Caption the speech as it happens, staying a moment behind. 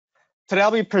today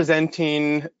I'll be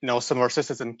presenting, some more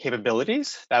system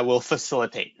capabilities that will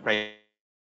facilitate, right,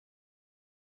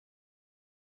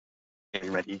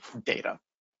 ready data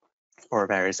for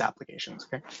various applications.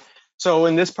 Okay. So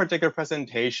in this particular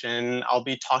presentation, I'll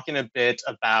be talking a bit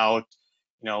about,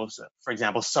 for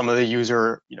example, some of the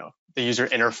user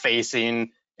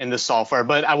interfacing in the software,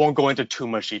 but I won't go into too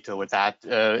much detail with that.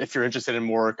 If you're interested in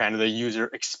more kind of the user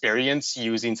experience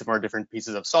using some of our different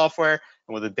pieces of software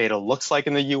and what the data looks like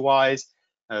in the UIs,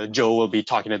 Joe will be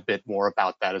talking a bit more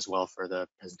about that as well for the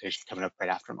presentation coming up right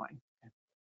after mine.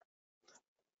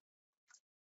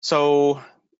 So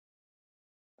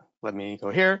let me go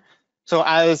here. So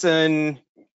as in,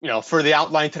 for the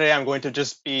outline today, I'm going to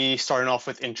just be starting off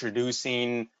with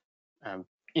introducing, the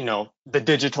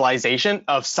digitalization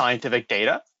of scientific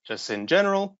data, just in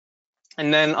general.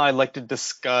 And then I'd like to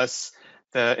discuss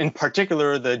in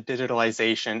particular, the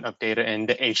digitalization of data in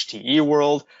the HTE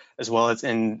world, as well as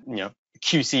in,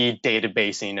 QC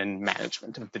databasing and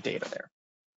management of the data there.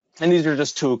 And these are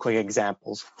just two quick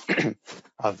examples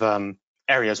of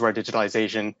areas where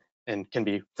digitalization can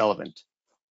be relevant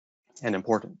and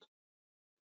important.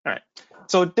 All right,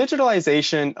 so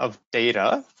digitalization of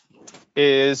data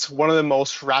is one of the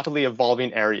most rapidly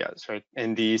evolving areas, right,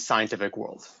 in the scientific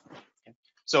world.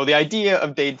 So the idea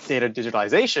of data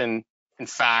digitalization, in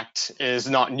fact, is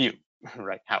not new,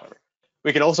 right? However,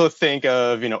 we can also think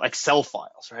of, Excel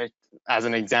files, right, as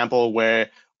an example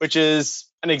which is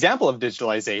an example of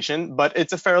digitalization, but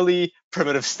it's a fairly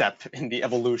primitive step in the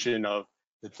evolution of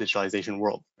the digitalization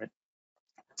world, right?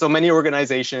 So many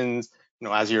organizations,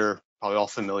 as you're probably all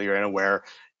familiar and aware,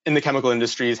 in the chemical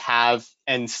industries have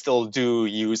and still do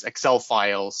use Excel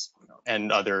files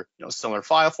and other similar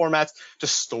file formats to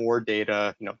store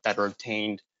data that are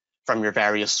obtained from your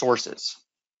various sources,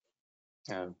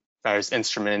 various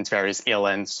instruments, various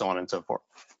ELNs, so on and so forth.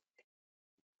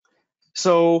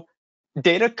 So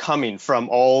data coming from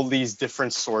all these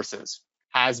different sources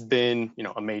has been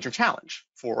a major challenge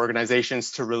for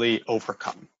organizations to really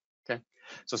overcome. Okay,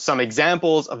 so some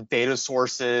examples of data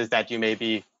sources that you may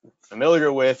be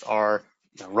familiar with are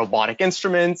robotic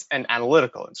instruments and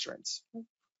analytical instruments.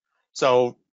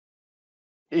 So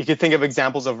you could think of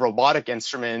examples of robotic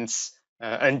instruments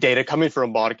and data coming from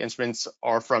robotic instruments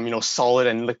are from solid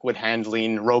and liquid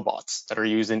handling robots that are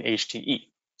used in HTE.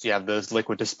 So you have those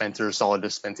liquid dispensers, solid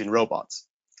dispensing robots.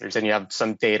 Then you have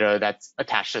some data that's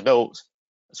attached to those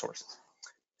sources.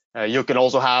 You can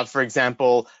also have, for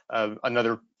example,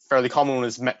 another fairly common one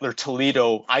is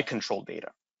Mettler-Toledo eye control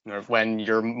data, when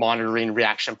you're monitoring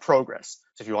reaction progress.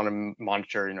 So if you want to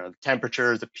monitor, the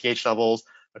temperatures, the pH levels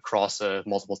across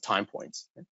multiple time points.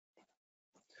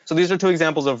 So these are two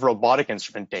examples of robotic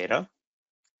instrument data.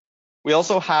 We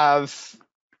also have,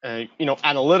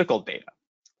 analytical data,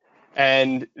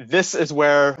 and this is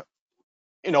where,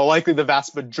 likely the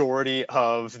vast majority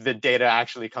of the data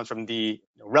actually comes from the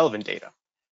relevant data.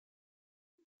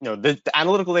 The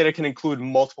analytical data can include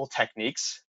multiple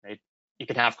techniques, right? You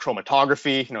can have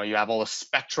chromatography, you have all the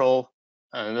spectral,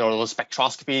 all the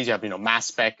spectroscopies, you have, mass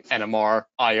spec, NMR,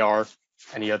 IR,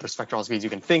 any other spectroscopies you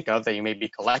can think of that you may be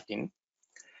collecting.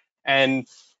 And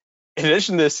in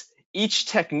addition to this,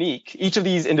 each of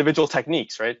these individual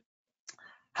techniques, right,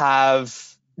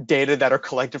 have data that are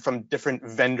collected from different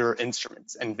vendor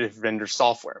instruments and vendor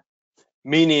software,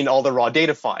 meaning all the raw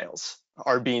data files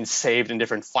are being saved in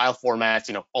different file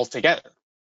formats, altogether.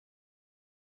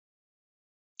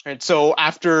 Right. So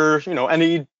after,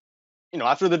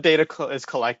 after the data is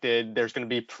collected, there's going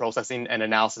to be processing and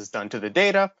analysis done to the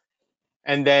data,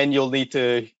 and then you'll need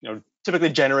to,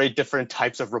 typically generate different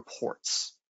types of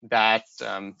reports that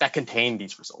contain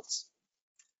these results.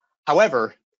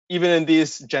 However, even in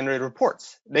these generated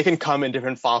reports, they can come in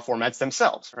different file formats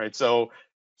themselves, right? So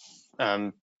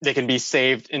they can be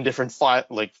saved in different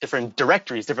different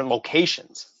directories, different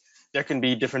locations. There can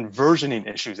be different versioning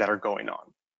issues that are going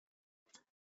on.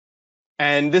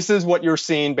 And this is what you're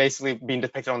seeing basically being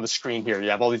depicted on the screen here.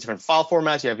 You have all these different file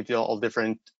formats, you have all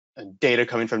different data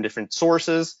coming from different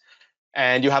sources,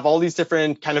 and you have all these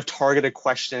different kind of targeted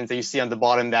questions that you see on the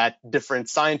bottom that different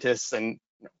scientists and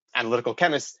analytical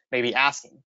chemists may be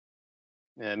asking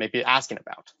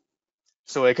about.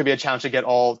 So it could be a challenge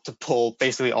to pull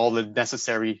basically all the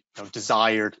necessary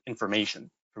desired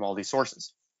information from all these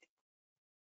sources.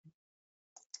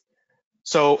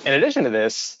 So in addition to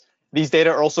this, these data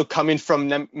are also coming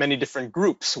from many different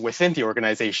groups within the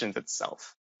organizations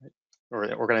itself, or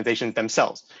the organizations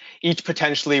themselves, each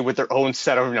potentially with their own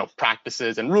set of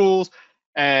practices and rules.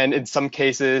 And in some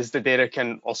cases, the data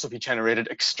can also be generated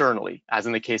externally, as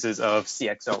in the cases of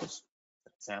CXOs,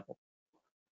 for example.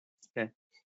 Okay.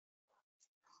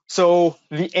 So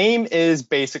the aim is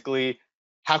basically,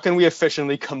 how can we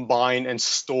efficiently combine and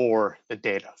store the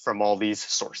data from all these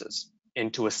sources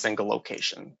into a single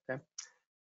location? Okay?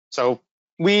 So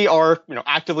we are,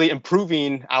 actively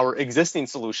improving our existing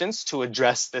solutions to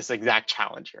address this exact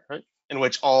challenge here, right? In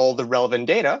which all the relevant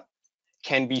data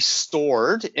can be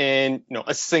stored in,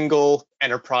 a single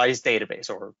enterprise database,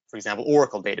 or for example,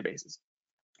 Oracle databases,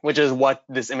 which is what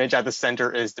this image at the center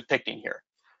is depicting here.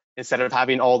 Instead of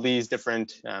having all these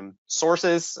different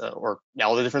sources, all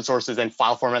the different sources and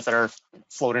file formats that are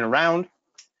floating around,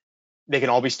 they can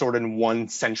all be stored in one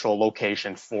central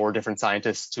location for different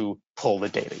scientists to pull the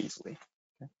data easily.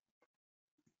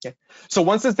 Okay. So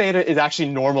once this data is actually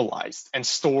normalized and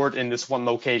stored in this one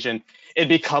location, it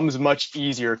becomes much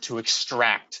easier to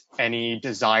extract any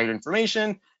desired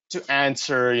information to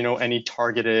answer, any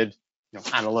targeted,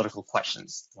 analytical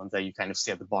questions, ones that you kind of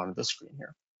see at the bottom of the screen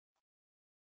here.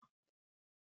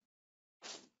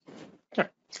 Okay.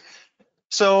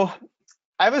 So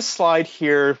I have a slide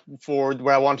here for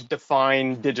where I want to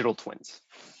define digital twins.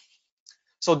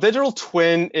 So digital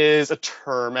twin is a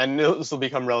term, and this will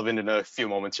become relevant in a few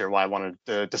moments here, why I wanted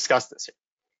to discuss this here.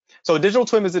 So digital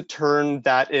twin is a term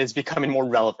that is becoming more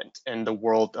relevant in the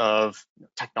world of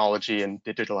technology and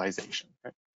digitalization.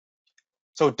 Right?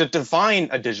 So to define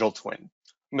a digital twin,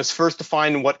 we must first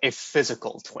define what a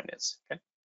physical twin is. Okay?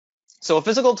 So a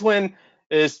physical twin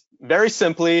is very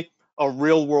simply a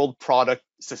real world product,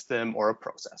 system, or a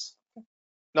process.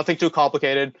 Nothing too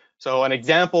complicated. So an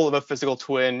example of a physical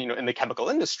twin, in the chemical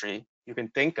industry, you can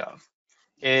think of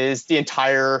is the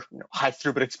entire high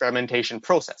throughput experimentation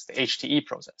process, the HTE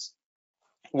process,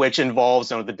 which involves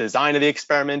the design of the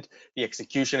experiment, the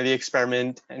execution of the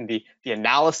experiment, and the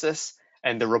analysis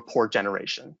and the report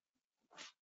generation.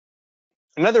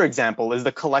 Another example is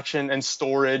the collection and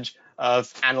storage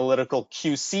of analytical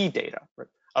QC data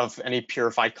of any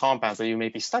purified compounds that you may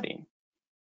be studying.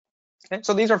 Okay,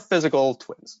 so these are physical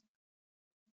twins.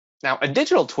 Now, a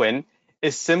digital twin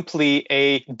is simply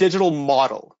a digital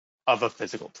model of a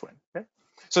physical twin. Okay?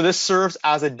 So this serves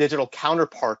as a digital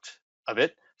counterpart of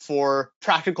it for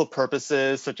practical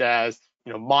purposes such as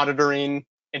monitoring,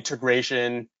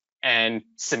 integration, and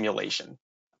simulation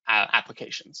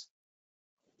applications.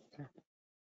 Okay.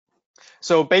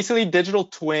 So basically, digital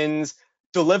twins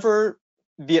deliver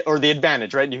the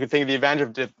advantage, right? You can think of the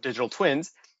advantage of digital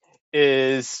twins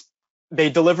is they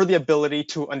deliver the ability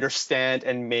to understand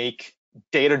and make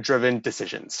data-driven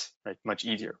decisions, right? Much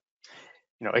easier.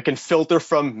 It can filter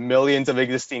from millions of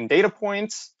existing data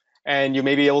points, and you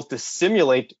may be able to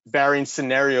simulate varying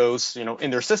scenarios,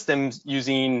 in their systems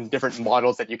using different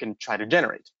models that you can try to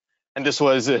generate. And this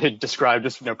was described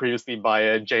just previously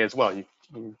by Jay as well.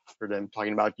 You heard him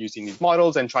talking about using these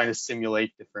models and trying to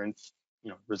simulate different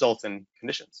results and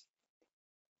conditions.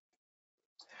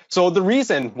 So the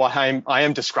reason why I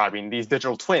am describing these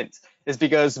digital twins is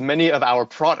because many of our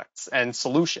products and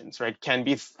solutions, right, can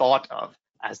be thought of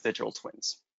as digital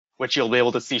twins, which you'll be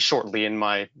able to see shortly in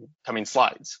my coming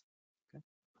slides. Okay.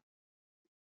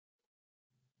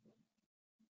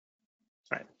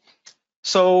 Right.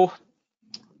 So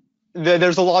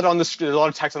there's a lot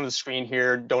of text on the screen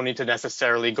here. Don't need to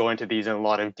necessarily go into these in a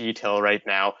lot of detail right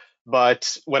now.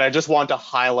 But what I just want to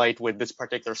highlight with this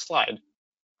particular slide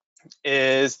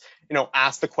is,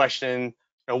 ask the question,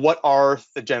 what are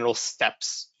the general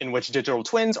steps in which digital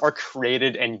twins are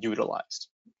created and utilized?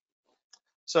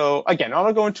 So again, I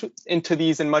don't go into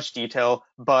these in much detail,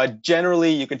 but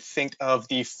generally you could think of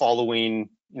the following,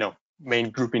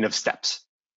 main grouping of steps.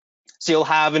 So you'll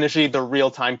have initially the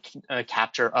real-time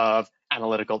capture of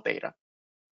analytical data.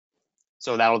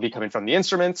 So that will be coming from the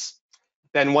instruments.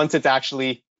 Then once it's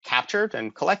actually captured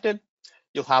and collected,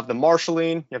 you'll have the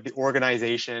marshaling, you have the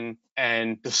organization,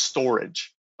 and the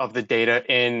storage of the data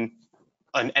in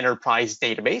an enterprise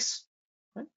database.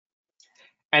 Right?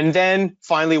 And then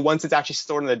finally, once it's actually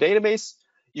stored in the database,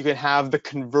 you can have the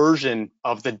conversion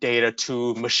of the data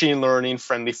to machine learning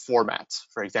friendly formats,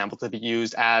 for example, to be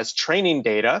used as training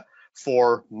data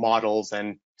for models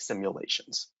and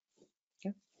simulations.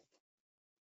 Okay.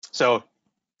 So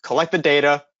collect the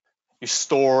data, you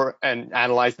store and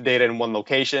analyze the data in one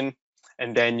location,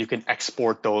 and then you can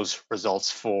export those results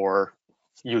for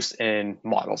use in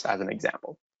models as an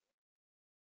example.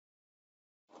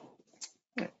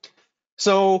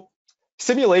 So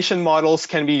simulation models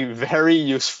can be very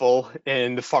useful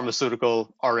in the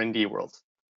pharmaceutical R&D world,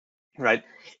 right?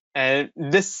 And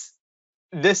this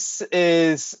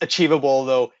is achievable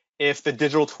though if the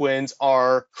digital twins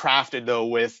are crafted though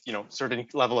with certain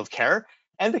level of care,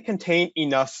 and they contain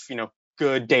enough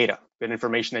good data, good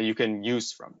information that you can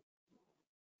use from.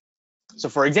 So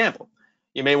for example,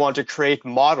 You may want to create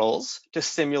models to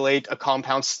simulate a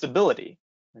compound's stability,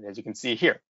 and as you can see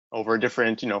here, over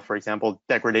different, for example,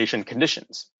 degradation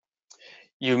conditions.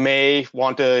 You may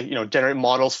want to, generate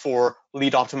models for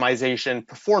lead optimization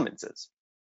performances.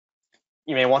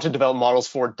 You may want to develop models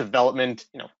for development,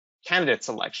 candidate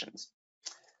selections.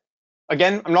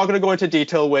 Again, I'm not going to go into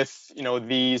detail with,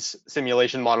 these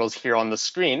simulation models here on the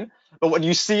screen, but what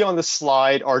you see on the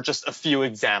slide are just a few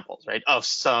examples, right, of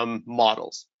some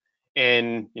models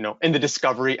in the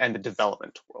discovery and the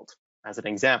development world, as an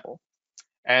example.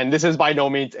 And this is by no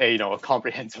means a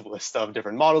comprehensive list of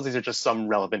different models. These are just some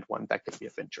relevant ones that could be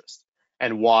of interest,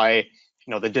 and why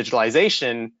the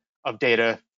digitalization of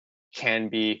data can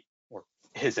be, or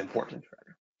is important,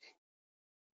 rather.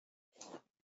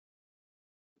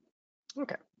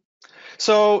 Okay.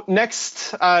 So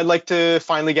next, I'd like to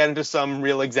finally get into some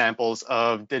real examples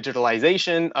of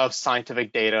digitalization of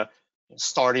scientific data,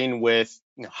 starting with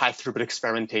high throughput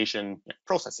experimentation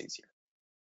processes here.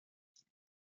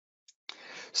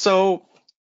 So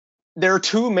there are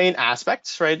two main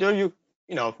aspects, right?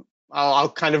 I'll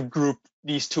kind of group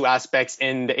these two aspects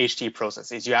in the HT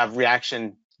processes. You have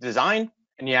reaction design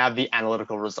and you have the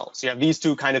analytical results. You have these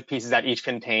two kind of pieces that each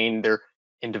contain their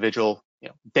individual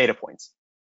data points.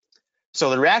 So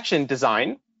the reaction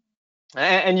design,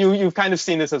 and you've kind of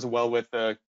seen this as well with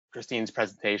Christine's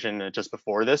presentation just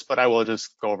before this, but I will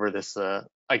just go over this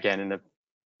again and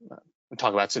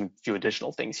talk about some few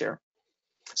additional things here.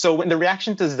 So in the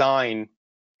reaction design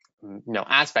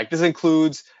aspect, this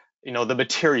includes the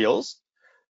materials.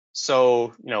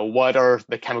 So what are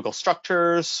the chemical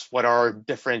structures? What are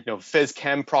different phys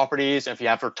chem properties? If you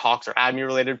have for tox or ADME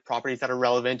related properties that are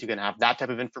relevant, you can have that type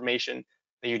of information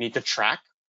that you need to track.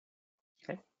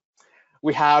 Okay.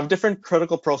 We have different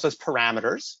critical process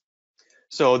parameters.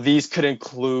 So these could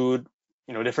include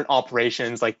different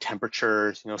operations like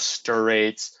temperatures, stir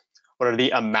rates. What are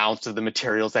the amounts of the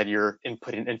materials that you're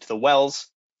inputting into the wells?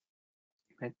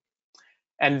 Okay.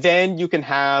 And then you can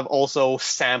have also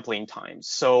sampling times.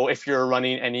 So if you're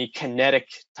running any kinetic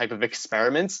type of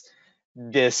experiments,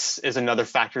 this is another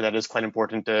factor that is quite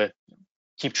important to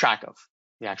keep track of,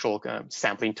 the actual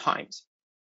sampling times.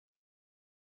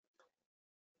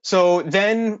 So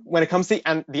then when it comes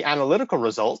to the analytical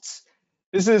results,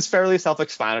 this is fairly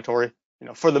self-explanatory.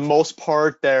 For the most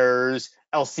part, there's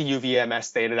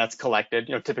LC-UVMS data that's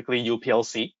collected, typically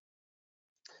UPLC,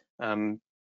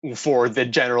 for the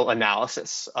general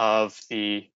analysis of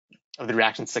the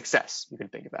reaction success. You can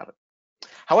think about it.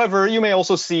 However, you may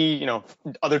also see,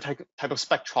 other type of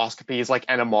spectroscopies like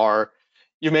NMR.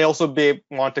 You may also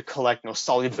want to collect,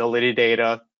 solubility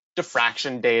data,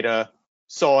 diffraction data,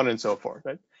 so on and so forth.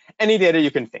 Right? Any data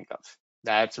you can think of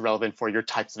that's relevant for your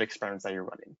types of experiments that you're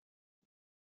running.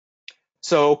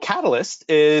 So Catalyst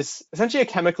is essentially a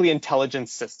chemically intelligent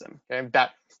system, okay,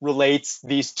 that relates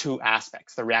these two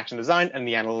aspects, the reaction design and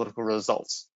the analytical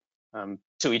results,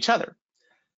 to each other.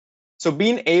 So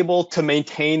being able to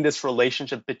maintain this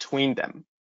relationship between them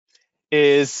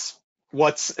is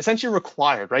what's essentially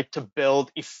required, right, to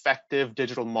build effective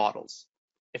digital models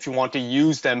if you want to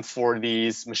use them for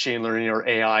these machine learning or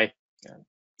AI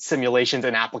simulations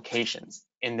and applications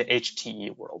in the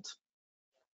HTE world.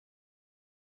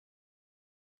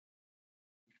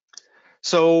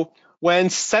 So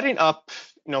when setting up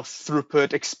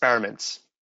throughput experiments,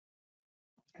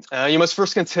 you must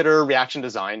first consider reaction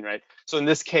design, right? So in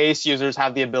this case, users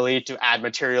have the ability to add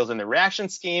materials in the reaction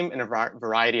scheme in a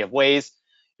variety of ways.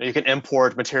 You can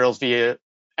import materials via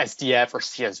SDF or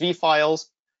CSV files.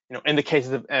 In the case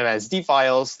of SD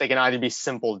files, they can either be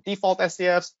simple default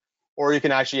SDFs, or you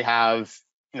can actually have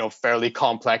fairly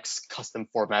complex custom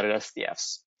formatted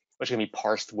SDFs, which can be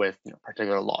parsed with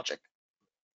particular logic.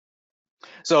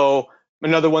 So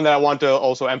another one that I want to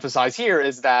also emphasize here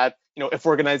is that if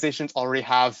organizations already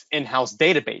have in-house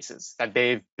databases that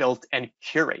they've built and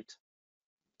curate,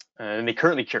 and they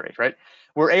currently curate, right,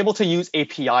 we're able to use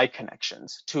API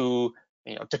connections to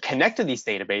connect to these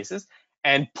databases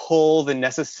and pull the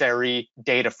necessary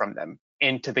data from them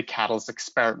into the Catalyst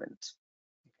experiment.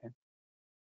 Okay.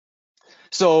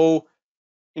 So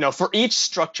for each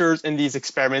structures in these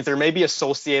experiments, there may be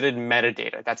associated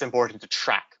metadata that's important to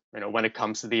track when it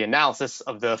comes to the analysis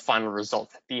of the final result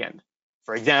at the end.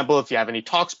 For example, if you have any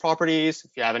tox properties,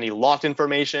 if you have any lot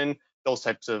information, those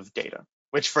types of data,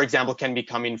 which, for example, can be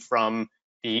coming from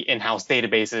the in-house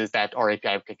databases that our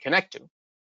API can connect to.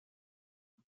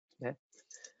 Okay.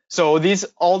 So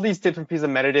all these different pieces of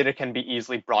metadata can be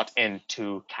easily brought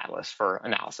into Catalyst for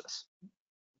analysis.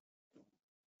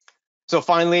 So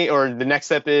finally, or the next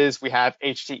step is we have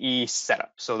HTE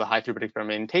setup, so the high throughput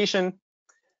experimentation.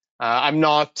 I'm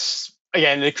not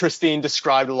again, Christine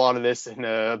described a lot of this in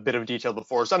a bit of detail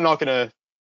before, so I'm not going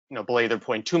to belay their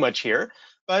point too much here.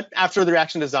 But after the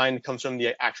reaction design comes from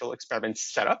the actual experiment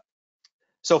setup.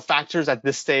 So factors at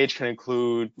this stage can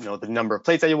include the number of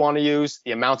plates that you want to use,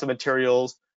 the amount of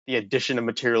materials, the addition of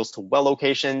materials to well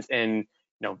locations, and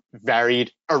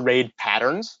varied arrayed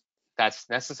patterns that's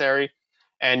necessary.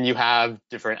 And you have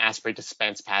different aspirate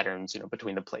dispense patterns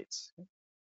between the plates.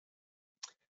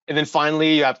 And then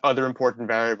finally, you have other important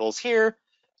variables here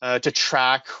to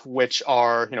track, which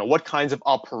are what kinds of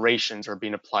operations are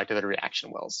being applied to the reaction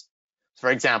wells.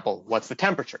 For example, what's the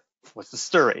temperature? What's the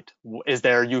stir rate? Is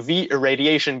there UV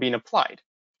irradiation being applied?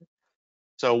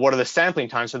 So what are the sampling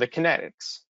times for the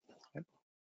kinetics?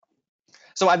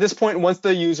 So at this point, once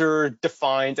the user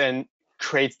defines and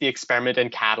creates the experiment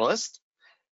and catalyst,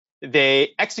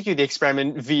 they execute the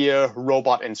experiment via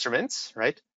robot instruments,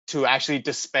 right, to actually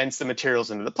dispense the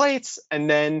materials into the plates, and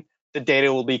then the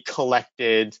data will be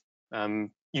collected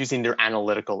using their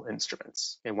analytical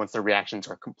instruments, and once the reactions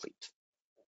are complete.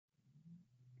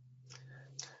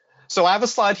 So I have a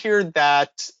slide here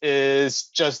that is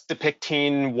just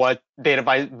depicting what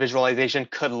data visualization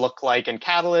could look like in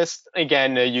Catalyst.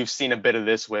 Again, you've seen a bit of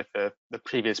this with the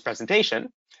previous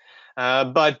presentation,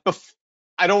 but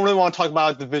I don't really want to talk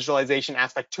about the visualization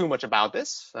aspect too much about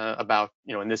this,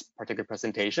 in this particular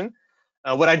presentation.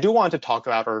 What I do want to talk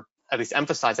about, or at least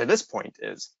emphasize at this point,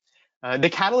 is the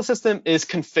Catalyst system is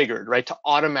configured, right, to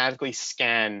automatically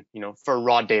scan, for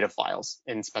raw data files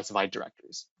in specified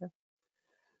directories.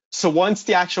 So once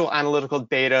the actual analytical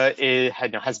data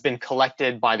has been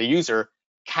collected by the user,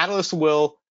 Catalyst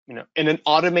will, in an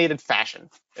automated fashion,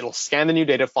 it'll scan the new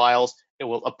data files. It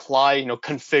will apply,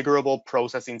 configurable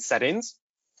processing settings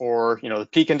for, the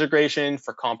peak integration,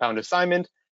 for compound assignment,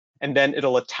 and then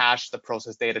it'll attach the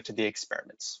process data to the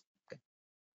experiments. Okay.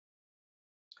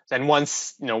 Then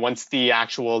once the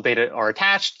actual data are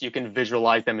attached, you can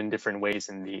visualize them in different ways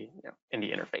in the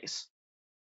interface.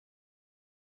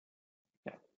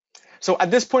 So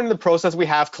at this point in the process, we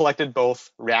have collected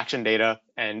both reaction data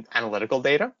and analytical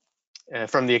data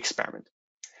from the experiment.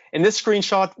 In this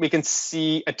screenshot, we can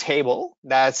see a table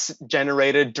that's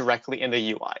generated directly in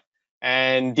the UI.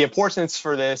 And the importance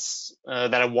for this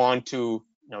that I want to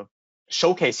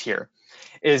showcase here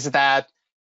is that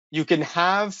you can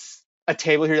have a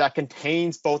table here that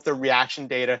contains both the reaction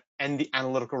data and the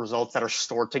analytical results that are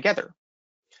stored together.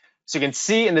 So you can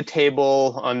see in the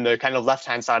table on the kind of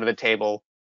left-hand side of the table,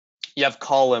 you have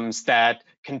columns that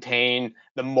contain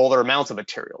the molar amounts of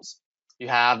materials. You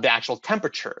have the actual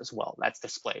temperature as well that's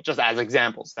displayed, just as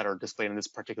examples that are displayed in this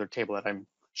particular table that I'm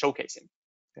showcasing.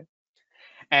 Okay.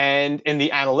 And in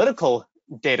the analytical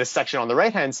data section on the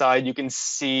right-hand side, you can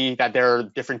see that there are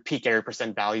different peak area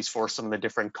percent values for some of the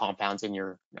different compounds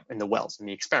in the wells in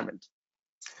the experiment.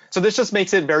 So this just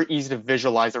makes it very easy to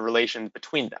visualize the relations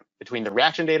between them, between the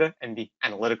reaction data and the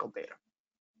analytical data.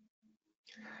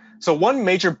 So one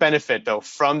major benefit, though,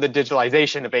 from the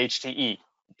digitalization of HTE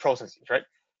processes, right,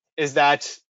 is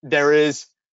that there is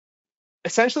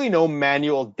essentially no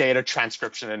manual data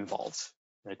transcription involved,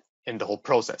 right, in the whole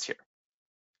process here.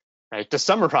 Right? To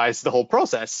summarize the whole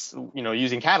process,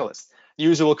 using Catalyst, the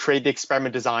user will create the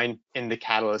experiment design in the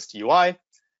Catalyst UI.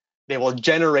 They will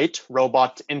generate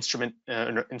robot instrument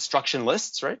instruction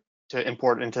lists, right, to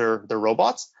import into their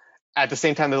robots. At the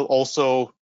same time, they'll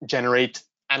also generate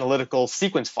analytical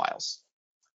sequence files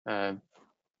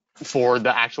for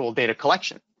the actual data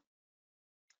collection.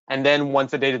 And then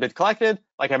once the data has been collected,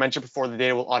 like I mentioned before, the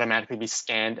data will automatically be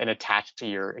scanned and attached to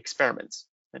your experiments.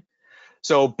 Right?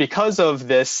 So because of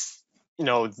this,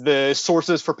 the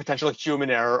sources for potential human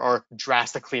error are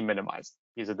drastically minimized.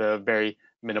 These are the very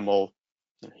minimal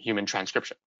human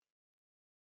transcription.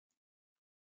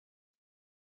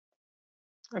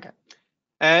 Okay.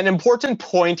 An important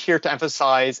point here to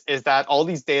emphasize is that all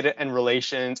these data and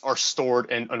relations are stored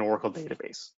in an Oracle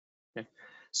database. Okay?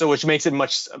 So which makes it a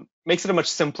much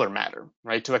simpler matter,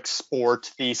 right, to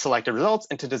export the selected results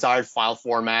into desired file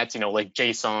formats, like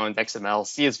JSON, XML,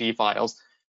 CSV files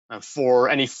for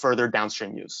any further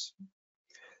downstream use.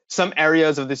 Some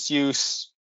areas of this use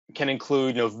can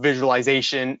include,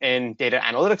 visualization in data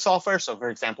analytics software. So for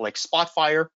example, like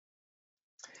Spotfire.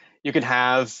 You can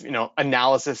have,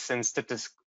 analysis in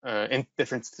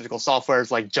different statistical softwares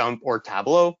like Jump or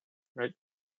Tableau, right?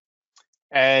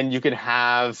 And you can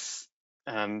have,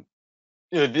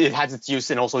 it has its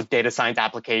use in also data science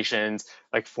applications,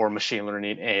 like for machine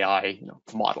learning, AI,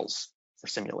 models for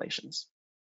simulations.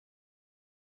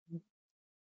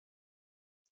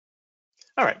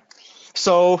 All right.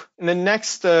 So in the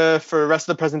next, for the rest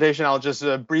of the presentation, I'll just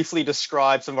briefly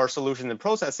describe some of our solutions and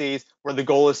processes where the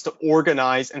goal is to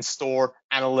organize and store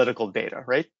analytical data,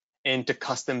 right, into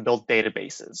custom-built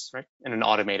databases, right, in an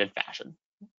automated fashion.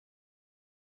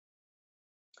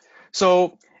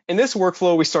 So in this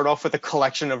workflow, we start off with a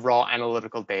collection of raw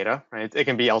analytical data, right? It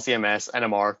can be LCMS,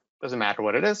 NMR, doesn't matter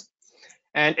what it is.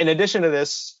 And in addition to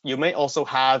this, you may also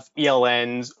have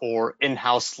ELNs or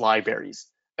in-house libraries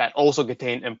that also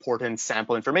contain important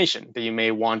sample information that you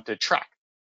may want to track.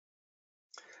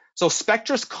 So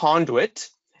Spectrus Conduit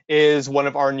is one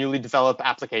of our newly developed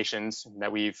applications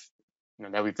that we've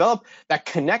developed that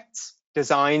connects,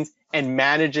 designs, and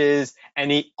manages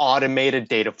any automated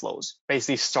data flows,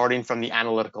 basically starting from the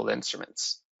analytical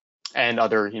instruments and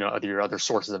other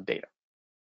sources of data.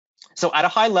 So at a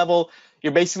high level,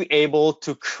 you're basically able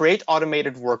to create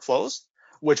automated workflows,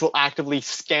 which will actively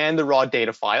scan the raw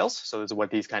data files. So this is what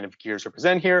these kind of gears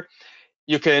represent here.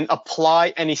 You can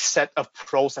apply any set of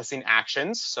processing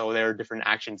actions. So there are different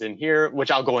actions in here,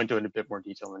 which I'll go into in a bit more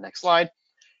detail in the next slide.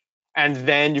 And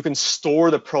then you can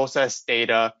store the process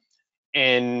data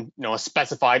in a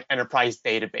specified enterprise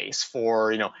database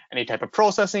for any type of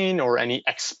processing or any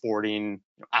exporting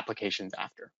applications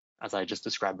after, as I just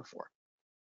described before.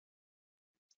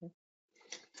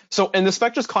 So in the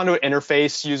Spectrus Conduit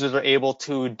interface, users are able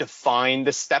to define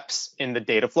the steps in the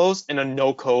data flows in a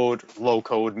no-code,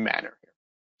 low-code manner.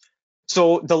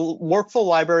 So the workflow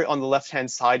library on the left-hand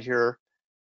side here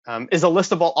is a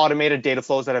list of all automated data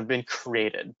flows that have been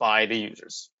created by the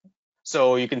users.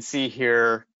 So you can see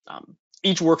here,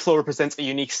 each workflow represents a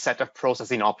unique set of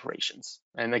processing operations.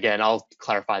 And again, I'll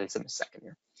clarify this in a second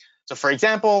here. So for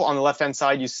example, on the left-hand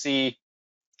side, you see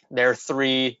there are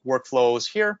 3 workflows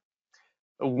here.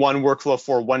 One workflow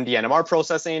for 1D NMR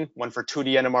processing, one for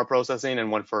 2D NMR processing,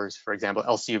 and one for example,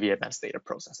 LCUVMS data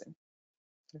processing.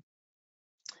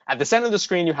 At the center of the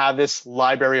screen, you have this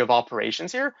library of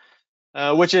operations here,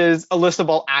 which is a list of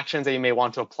all actions that you may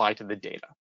want to apply to the data.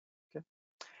 Okay.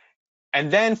 And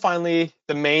then finally,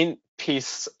 the main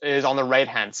piece is on the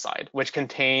right-hand side, which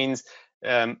contains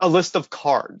a list of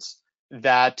cards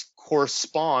that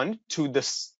correspond to the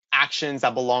actions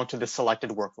that belong to the selected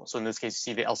workflow. So in this case,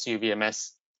 you see the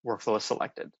LCUVMS workflow is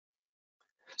selected.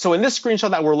 So in this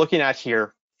screenshot that we're looking at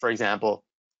here, for example,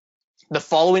 the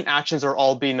following actions are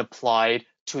all being applied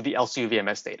to the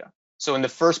LCUVMS data. So in the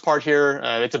first part here,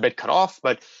 it's a bit cut off,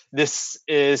 but this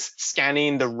is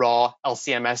scanning the raw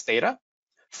LCMS data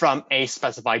from a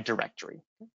specified directory.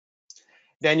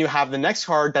 Then you have the next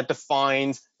card that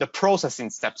defines the processing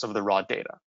steps of the raw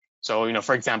data. So,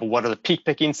 for example, what are the peak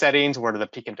picking settings? What are the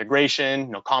peak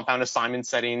integration, compound assignment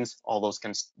settings? All those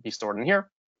can be stored in here.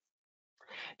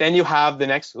 Then you have the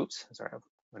next, oops, sorry, I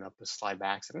went up the slide by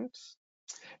accident.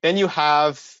 Then you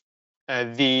have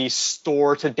the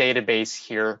store to database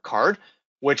here card,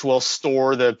 which will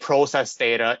store the process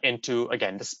data into,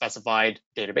 again, the specified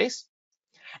database.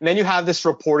 And then you have this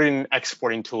reporting and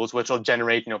exporting tools, which will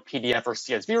generate, PDF or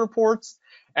CSV reports.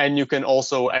 And you can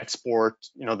also export,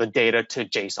 the data to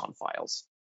JSON files.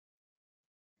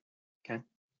 Okay.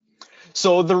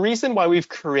 So the reason why we've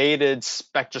created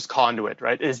Spectrus Conduit,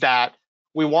 right, is that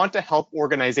we want to help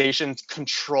organizations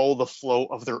control the flow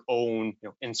of their own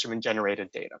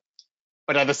instrument-generated data,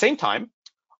 but at the same time,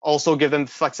 also give them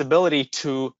flexibility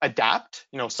to adapt,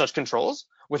 such controls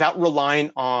without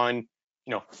relying on,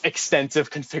 extensive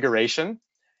configuration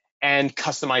and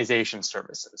customization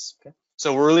services. Okay?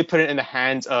 So we're really putting it in the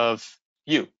hands of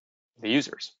you, the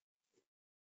users.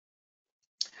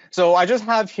 So I just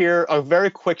have here a very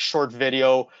quick short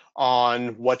video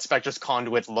on what Spectrus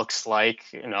Conduit looks like.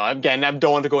 Again, I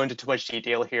don't want to go into too much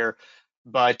detail here,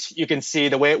 but you can see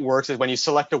the way it works is when you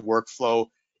select a workflow,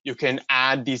 you can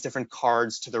add these different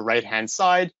cards to the right-hand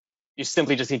side. You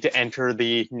simply just need to enter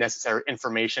the necessary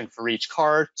information for each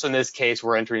card. So in this case,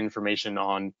 we're entering information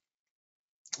on,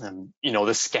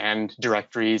 the scanned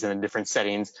directories and the different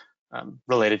settings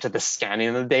related to the scanning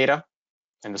of the data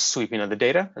and the sweeping of the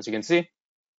data, as you can see.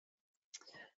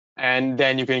 And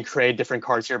then you can create different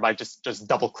cards here by just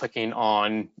double clicking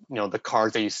on the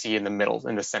cards that you see in the middle,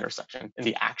 in the center section, in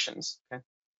the actions. Okay?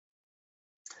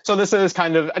 So this is I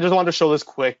just wanted to show this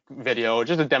quick video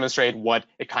just to demonstrate what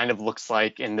it kind of looks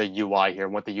like in the UI here,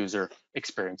 and what the user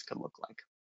experience could look like.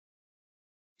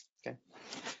 Okay.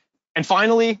 And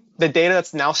finally, the data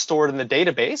that's now stored in the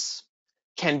database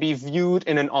can be viewed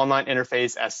in an online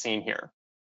interface as seen here.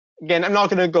 Again, I'm not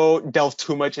going to go delve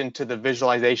too much into the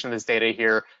visualization of this data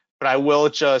here, but I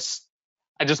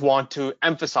just want to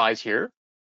emphasize here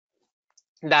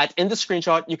that in the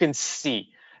screenshot, you can see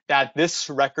that this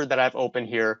record that I've opened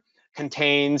here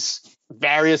contains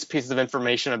various pieces of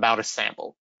information about a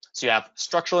sample. So you have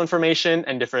structural information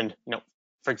and different,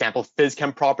 for example,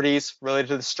 phys-chem properties related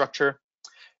to the structure.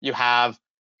 You have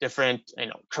different,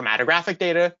 chromatographic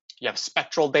data. You have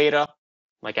spectral data,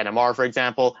 like NMR, for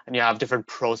example, and you have different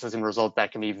processing results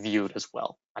that can be viewed as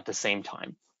well at the same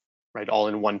time, right? All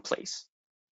in one place.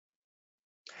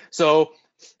 So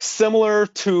similar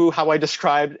to how I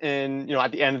described in,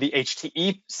 at the end of the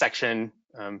HTE section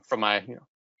from my,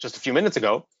 just a few minutes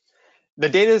ago,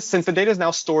 since the data is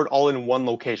now stored all in one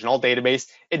location, all database,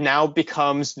 it now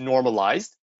becomes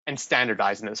normalized and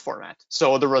standardized in this format.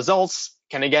 So the results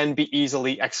can again be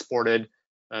easily exported,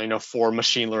 for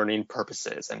machine learning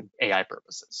purposes and AI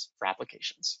purposes for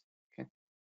applications. Okay.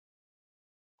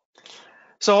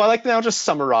 So I like to now just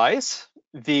summarize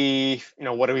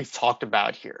what we've talked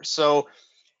about here. So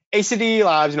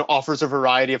ACDLabs, offers a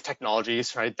variety of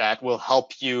technologies, right, that will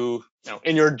help you,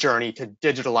 in your journey to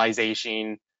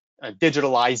digitalizing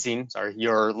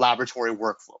your laboratory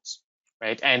workflows,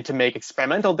 right, and to make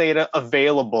experimental data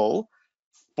available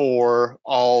for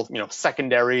all,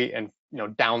 secondary and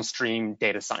downstream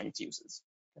data science uses.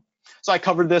 So I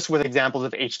covered this with examples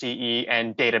of HTE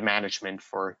and data management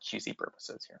for QC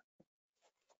purposes here.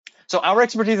 So our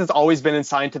expertise has always been in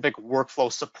scientific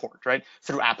workflow support, right,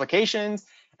 through applications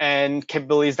and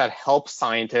capabilities that help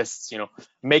scientists,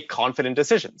 make confident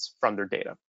decisions from their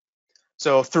data.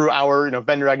 So through our,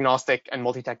 vendor agnostic and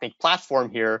multi-technique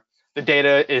platform here, the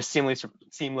data is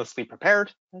seamlessly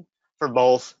prepared for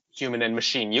both human and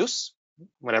machine use,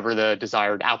 whatever the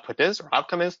desired output is or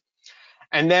outcome is.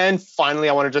 And then finally,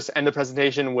 I want to just end the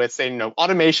presentation with saying,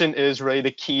 automation is really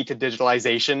the key to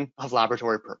digitalization of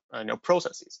laboratory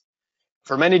processes.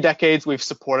 For many decades, we've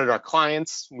supported our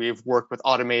clients. We've worked with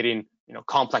automating,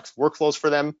 complex workflows for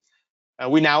them.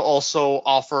 We now also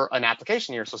offer an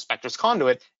application here, so Spectrus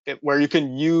Conduit, where you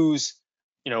can use,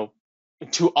 to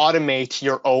automate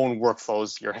your own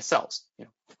workflows yourselves,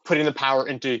 putting the power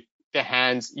into your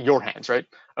hands, right,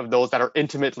 of those that are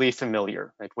intimately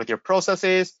familiar, right, with your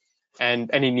processes and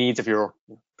any needs of your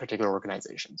particular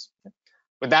organizations.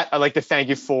 With that, I'd like to thank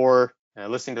you for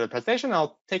listening to the presentation.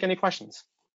 I'll take any questions.